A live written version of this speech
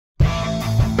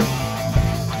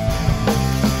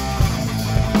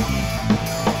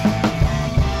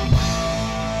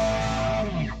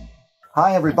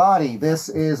Hi, everybody. This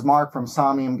is Mark from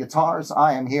Somnium Guitars.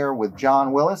 I am here with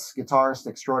John Willis, guitarist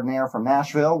extraordinaire from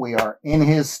Nashville. We are in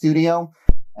his studio,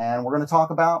 and we're going to talk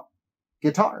about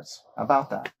guitars, about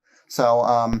that.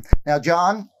 So now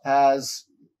John has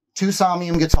two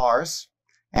Somnium guitars,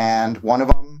 and one of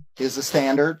them is a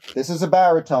standard. This is a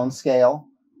baritone scale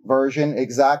version,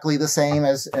 exactly the same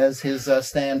as his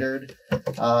standard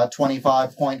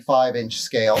 25.5-inch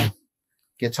scale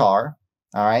guitar.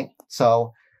 All right.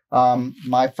 So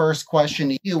my first question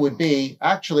to you would be,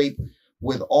 actually,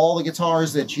 with all the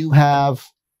guitars that you have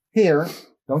here,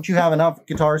 don't you have enough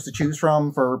guitars to choose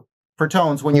from for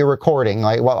tones when you're recording?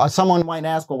 Like, well, someone might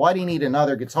ask, well, why do you need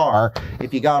another guitar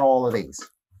if you got all of these?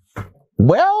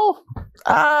 Well,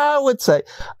 I would say,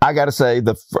 I got to say,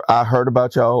 I heard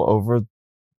about y'all over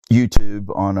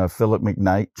YouTube on a Philip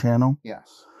McKnight channel.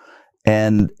 Yes.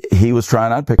 And he was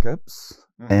trying out pickups.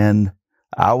 Mm-hmm. And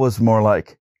I was more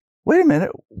like, wait a minute,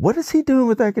 what is he doing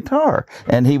with that guitar?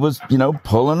 And he was,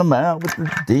 pulling them out with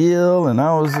the deal. And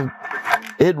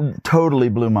it totally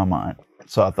blew my mind.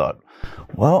 So I thought,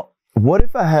 well, what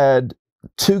if I had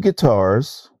two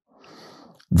guitars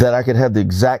that I could have the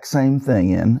exact same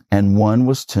thing in, and one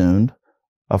was tuned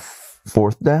a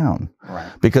fourth down?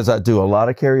 Right. Because I do a lot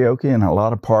of karaoke and a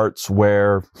lot of parts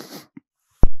where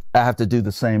I have to do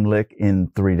the same lick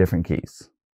in 3 different keys.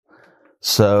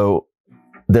 So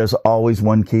there's always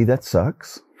one key that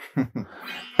sucks.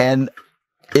 And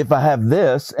if I have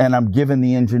this and I'm giving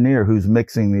the engineer who's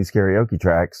mixing these karaoke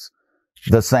tracks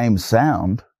the same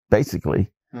sound,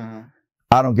 basically, mm-hmm.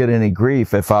 I don't get any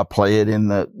grief if I play it in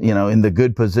the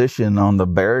good position on the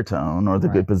baritone or the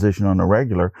right. good position on the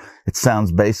regular. It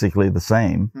sounds basically the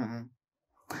same. Mm-hmm.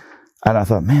 And I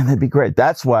thought, man, that'd be great.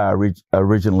 That's why I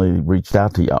originally reached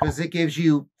out to y'all. Because it gives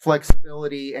you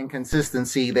flexibility and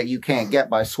consistency that you can't get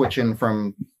by switching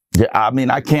from... Yeah, I mean,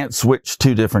 I can't switch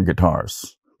 2 different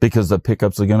guitars because the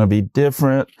pickups are going to be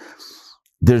different.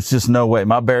 There's just no way.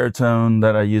 My baritone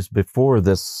that I used before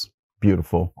this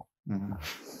beautiful mm-hmm.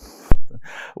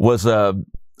 was a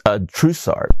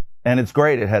Trussart. And it's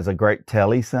great. It has a great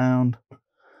telly sound,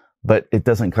 but it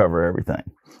doesn't cover everything.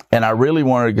 And I really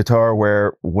wanted a guitar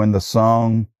where when the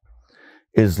song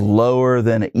is lower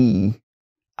than an E,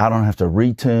 I don't have to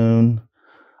retune.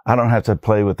 I don't have to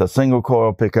play with a single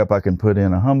coil pickup. I can put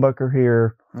in a humbucker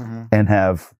here mm-hmm. and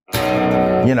have,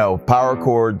 power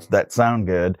chords that sound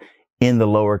good in the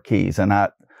lower keys. And I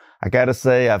got to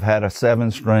say, I've had a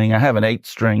 7-string. I have an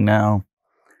 8-string now.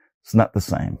 It's not the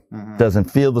same. Mm-hmm.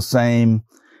 Doesn't feel the same.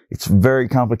 It's very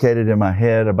complicated in my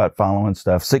head about following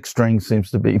stuff. 6 strings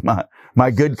seems to be my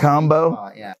good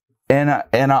combo. Yeah.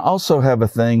 And I also have a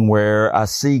thing where I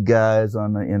see guys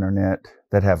on the internet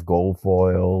that have gold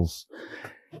foils.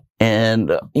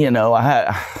 And, I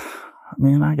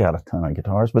got a ton of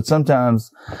guitars, but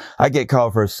sometimes I get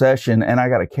called for a session and I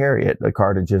got to carry it. The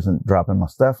cartridge isn't dropping my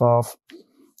stuff off.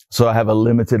 So I have a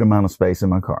limited amount of space in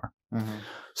my car. Mm-hmm.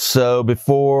 So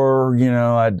before,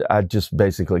 I'd just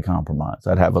basically compromise.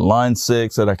 I'd have a line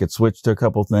 6 that I could switch to a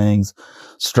couple things,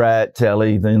 Strat,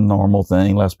 Telly, the normal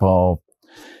thing, Les Paul.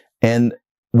 And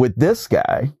with this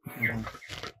guy,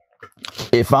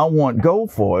 if I want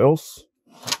gold foils,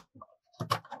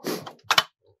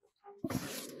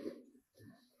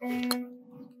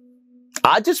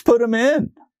 I just put them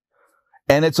in.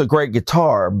 And it's a great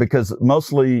guitar because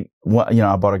mostly,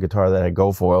 I bought a guitar that had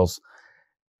gold foils.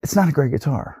 It's not a great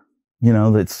guitar. You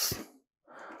lose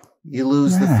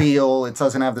the feel. It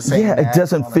doesn't have the same. Yeah, it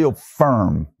doesn't feel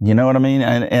firm. You know what I mean?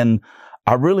 And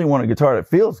I really want a guitar that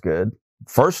feels good,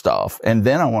 first off. And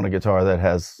then I want a guitar that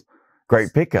has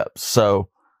great pickups. So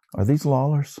are these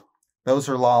Lawlers? Those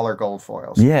are Lawler gold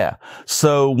foils. Yeah.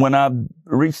 So when I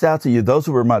reached out to you, those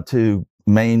were my 2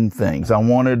 main things. I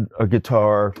wanted a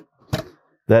guitar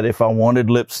that if I wanted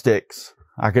lipsticks,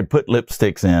 I could put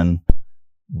lipsticks in,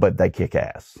 but they kick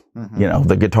ass. Mm-hmm.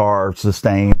 The guitar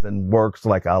sustains and works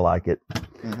like I like it.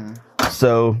 Mm-hmm.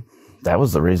 So that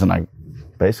was the reason I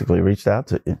basically reached out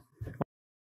to you.